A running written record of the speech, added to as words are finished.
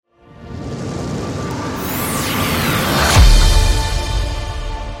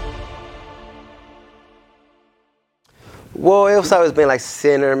Well, it's always been like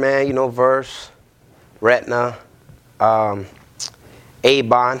SINER, man. You know, Verse, Retina,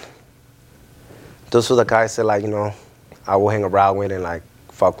 A-Bond. Those were the guys that, like, you know, I will hang around with and, like,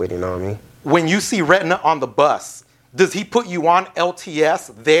 fuck with, you know what I mean? When you see Retina on the bus, does he put you on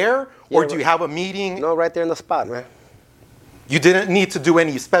LTS there, or do you have a meeting? No, right there in the spot, man. You didn't need to do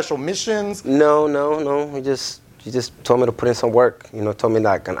any special missions? No. He just told me to put in some work. You know, told me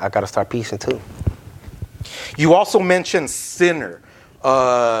that I got to start piecing, too. You also mentioned SINER,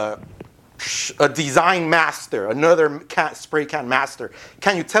 a design master, another spray can master.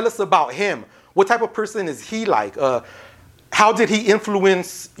 Can you tell us about him? What type of person is he like? How did he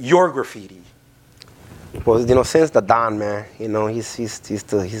influence your graffiti? Well, you know, since the Don, man, you know, he's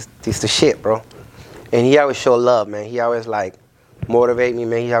the shit, bro. And he always show love, man. He always, like, motivate me,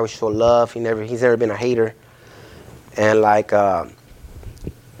 man. He always show love. He's never been a hater. And, like,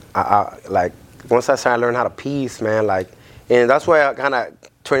 once I started learning how to piece, man, like, and that's why I kind of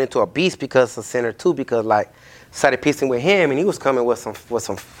turned into a beast because of SINER too, because, like, started piecing with him, and he was coming with some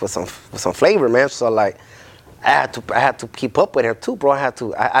flavor, man. So, like, I had to keep up with him too, bro. I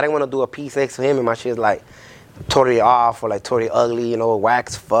didn't want to do a piece next to him and my shit's like totally off or like totally ugly, you know,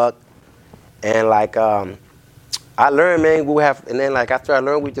 wax fuck. And, like, I learned, man, and then, like, after I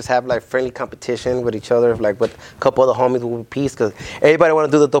learned, we just have, like, friendly competition with each other, like, with a couple other homies with piece, because everybody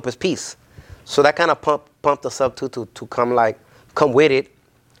want to do the dopest piece. So that kind of pumped us up, too, to come with it,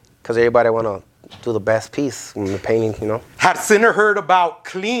 because everybody want to do the best piece when the painting, you know. Had SINER heard about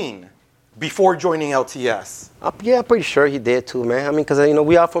KLEAN before joining LTS? Yeah, I'm pretty sure he did, too, man. I mean, because, you know,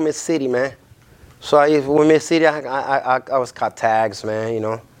 we all from Mid-City, man. So when Mid-City, I was caught tags, man, you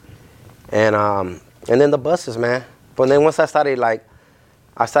know. And then the buses, man. But then once I started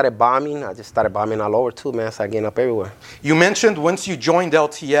bombing, I just started bombing all over too, man. I started getting up everywhere. You mentioned once you joined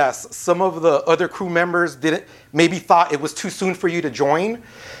LTS, some of the other crew members maybe thought it was too soon for you to join.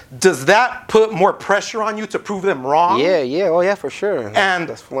 Does that put more pressure on you to prove them wrong? Yeah, oh yeah, for sure. And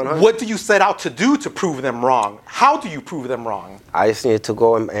what do you set out to do to prove them wrong? How do you prove them wrong? I just needed to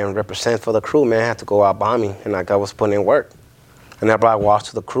go and represent for the crew, man. I had to go out bombing, and, like, I was putting in work. And I brought watch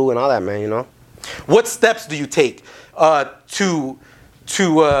to the crew and all that, man, you know. What steps do you take to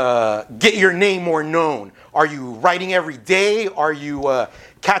get your name more known? Are you writing every day? Are you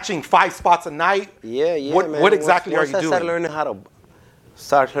catching 5 spots a night? Yeah, man. What exactly are you doing? Once I started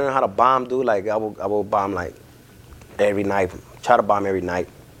learning how to bomb, dude, like, I will bomb, like, every night. Try to bomb every night.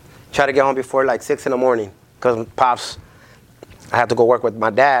 Try to get home before, like, 6 in the morning. Because Pops, I have to go work with my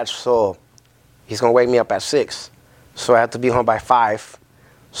dad, so he's going to wake me up at 6. So I have to be home by 5.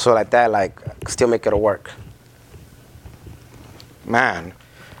 So like that, like, still make it work. Man,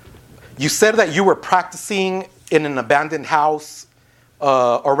 you said that you were practicing in an abandoned house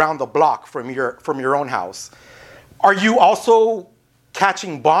around the block from your own house. Are you also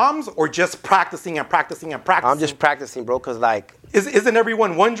catching bombs or just practicing and practicing and practicing? I'm just practicing, bro, because, like... Isn't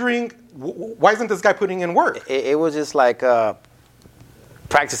everyone wondering, why isn't this guy putting in work? It was just, like,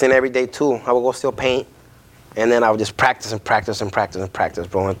 practicing every day, too. I would go still paint. And then I would just practice,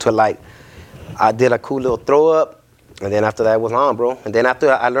 bro, until, like, I did a cool little throw up, and then after that it was on, bro. And then after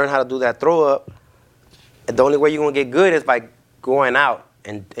I learned how to do that throw up, the only way you're gonna get good is by going out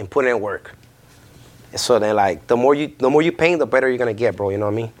and putting in work. And so then, like, the more you paint, the better you're gonna get, bro. You know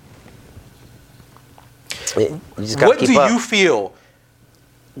what I mean? You just gotta keep up.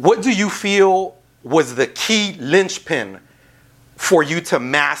 What do you feel was the key linchpin for you to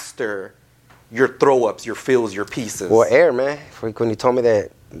master your throw-ups, your fills, your pieces? Well, air, man. When he told me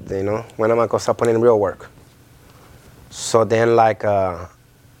that, you know, when am I gonna start putting in real work? So then, like,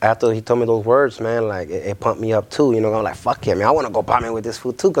 after he told me those words, man, like, it pumped me up too. You know, I'm like, fuck yeah, man, I want to go bombing with this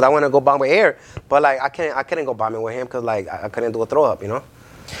fool too, because I want to go bomb with air. But, like, I couldn't go bombing with him because, like, I couldn't do a throw-up, you know?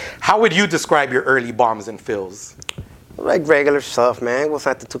 How would you describe your early bombs and fills? Like, regular stuff, man. It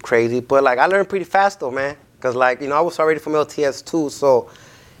wasn't nothing too crazy. But, like, I learned pretty fast, though, man. Because, like, you know, I was already from LTS too, so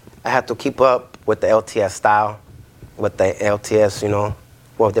I had to keep up with the LTS style, with the LTS, you know,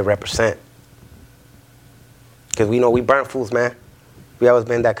 what they represent. Because we know we burnt fools, man. We always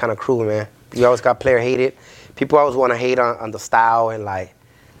been that kind of crew, man. We always got player hated. People always want to hate on the style and, like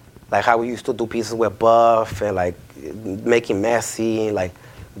how we used to do pieces with buff and, like, making messy and, like,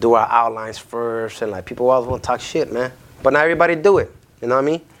 do our outlines first. And, like, people always want to talk shit, man. But not everybody do it, you know what I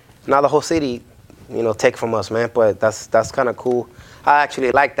mean? Now the whole city, you know, take from us, man. But that's kind of cool. I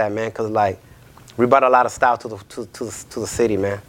actually like that, man, because, like, we brought a lot of style to the city, man.